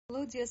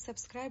Hello dear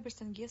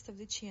subscribers and guests of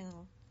the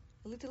channel.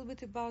 A little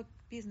bit about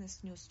business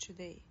news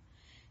today.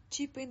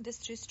 Chip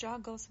industry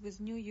struggles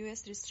with new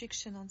US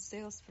restriction on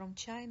sales from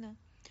China.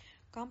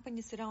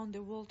 Companies around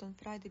the world on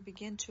Friday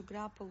began to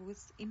grapple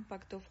with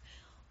impact of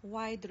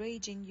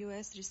wide-ranging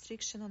US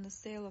restriction on the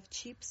sale of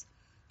chips,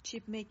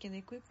 chip-making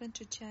equipment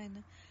to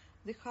China.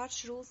 The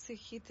harsh rules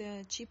hit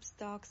chip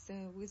stocks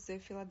with the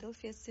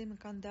Philadelphia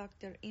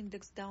Semiconductor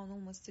Index down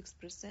almost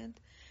 6%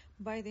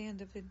 by the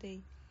end of the day.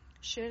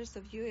 Shares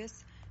of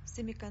U.S.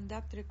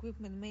 semiconductor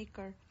equipment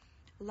maker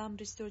Lam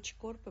Research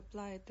Corp,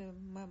 Applied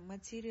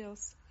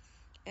Materials,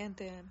 and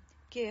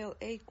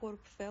KLA Corp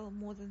fell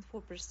more than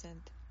 4%.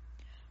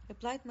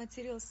 Applied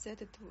Materials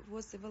said it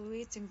was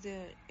evaluating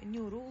the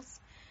new rules,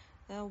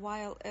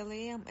 while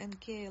LAM and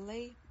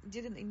KLA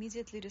didn't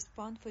immediately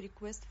respond for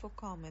requests for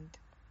comment.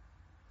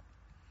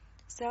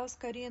 South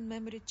Korean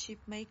memory chip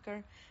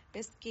maker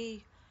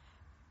SK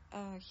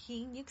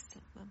Hynix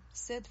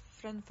said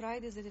on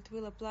Friday that it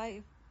will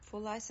apply for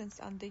license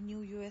under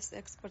new U.S.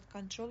 export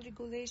control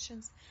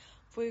regulations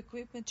for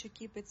equipment to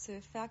keep its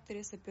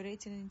factories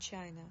operating in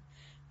China.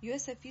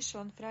 U.S. official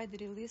on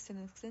Friday released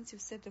an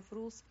extensive set of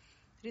rules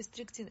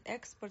restricting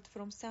export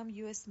from some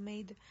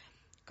U.S.-made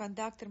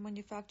conductor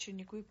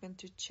manufacturing equipment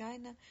to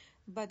China,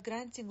 but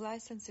granting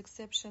license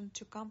exception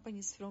to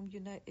companies from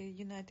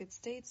United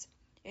States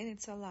and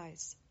its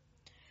allies.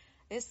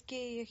 SK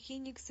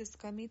Hynix is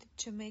committed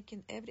to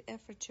making every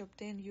effort to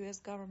obtain U.S.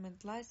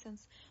 government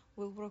license,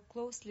 will work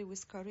closely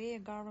with Korea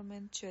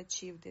government to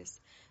achieve this.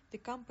 The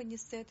company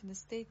said in a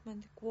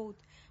statement, quote,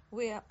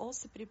 "We are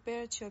also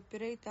prepared to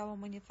operate our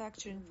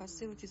manufacturing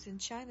facilities in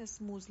China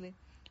smoothly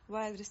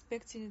while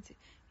respecting its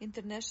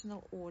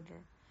international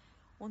order."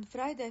 On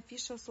Friday,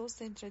 officials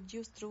also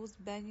introduced rules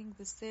banning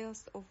the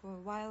sales of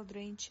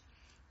wide-range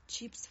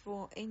chips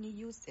for any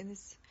use in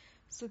its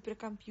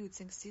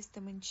supercomputing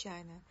system in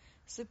China.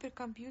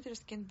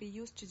 Supercomputers can be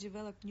used to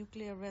develop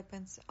nuclear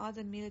weapons,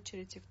 other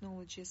military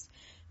technologies.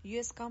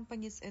 U.S.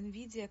 companies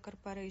NVIDIA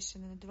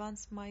Corporation and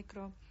Advanced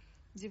Micro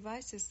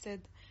Devices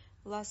said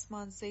last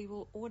month they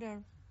were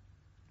ordered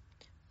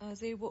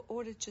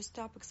to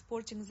stop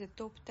exporting the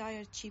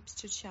top-tier chips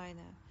to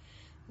China.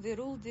 The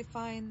rule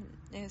defines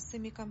a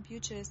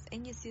semicomputer as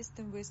any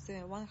system with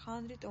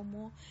 100 or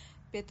more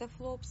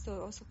petaflops,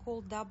 also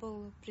called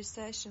double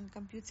precision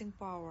computing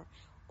power,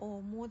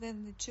 or more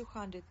than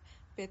 200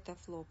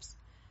 petaflops.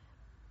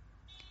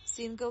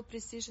 Single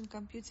precision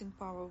computing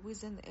power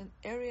within an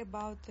area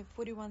about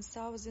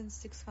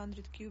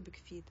 41,600 cubic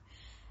feet.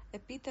 A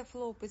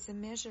petaflop is a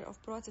measure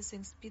of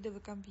processing speed of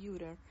a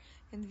computer.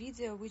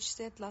 NVIDIA, which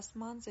said last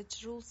month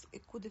that rules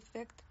could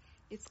affect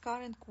its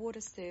current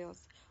quarter sales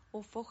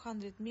of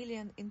 $400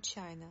 million in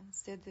China,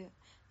 said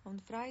on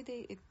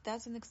Friday it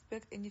doesn't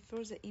expect any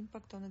further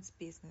impact on its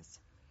business.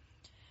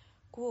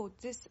 Quote,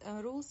 "These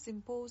rules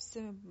impose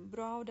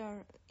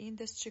broader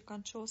industry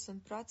controls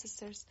on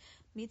processors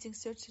meeting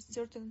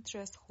certain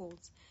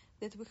thresholds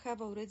that we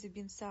have already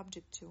been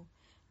subject to.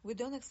 We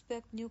don't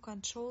expect new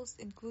controls,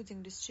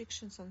 including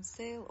restrictions on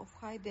sale of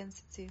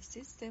high-density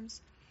systems,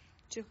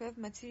 to have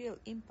material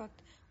impact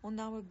on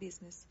our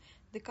business,"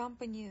 the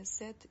company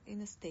said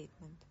in a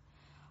statement.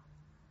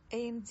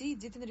 AMD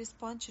didn't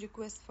respond to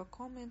requests for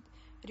comment,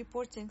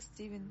 reporting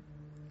Stephen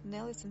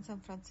Nellis in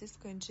San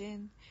Francisco and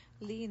Jane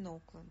Lee in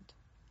Oakland.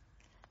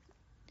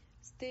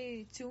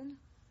 Stay tuned,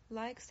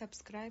 like,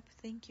 subscribe.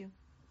 Thank you.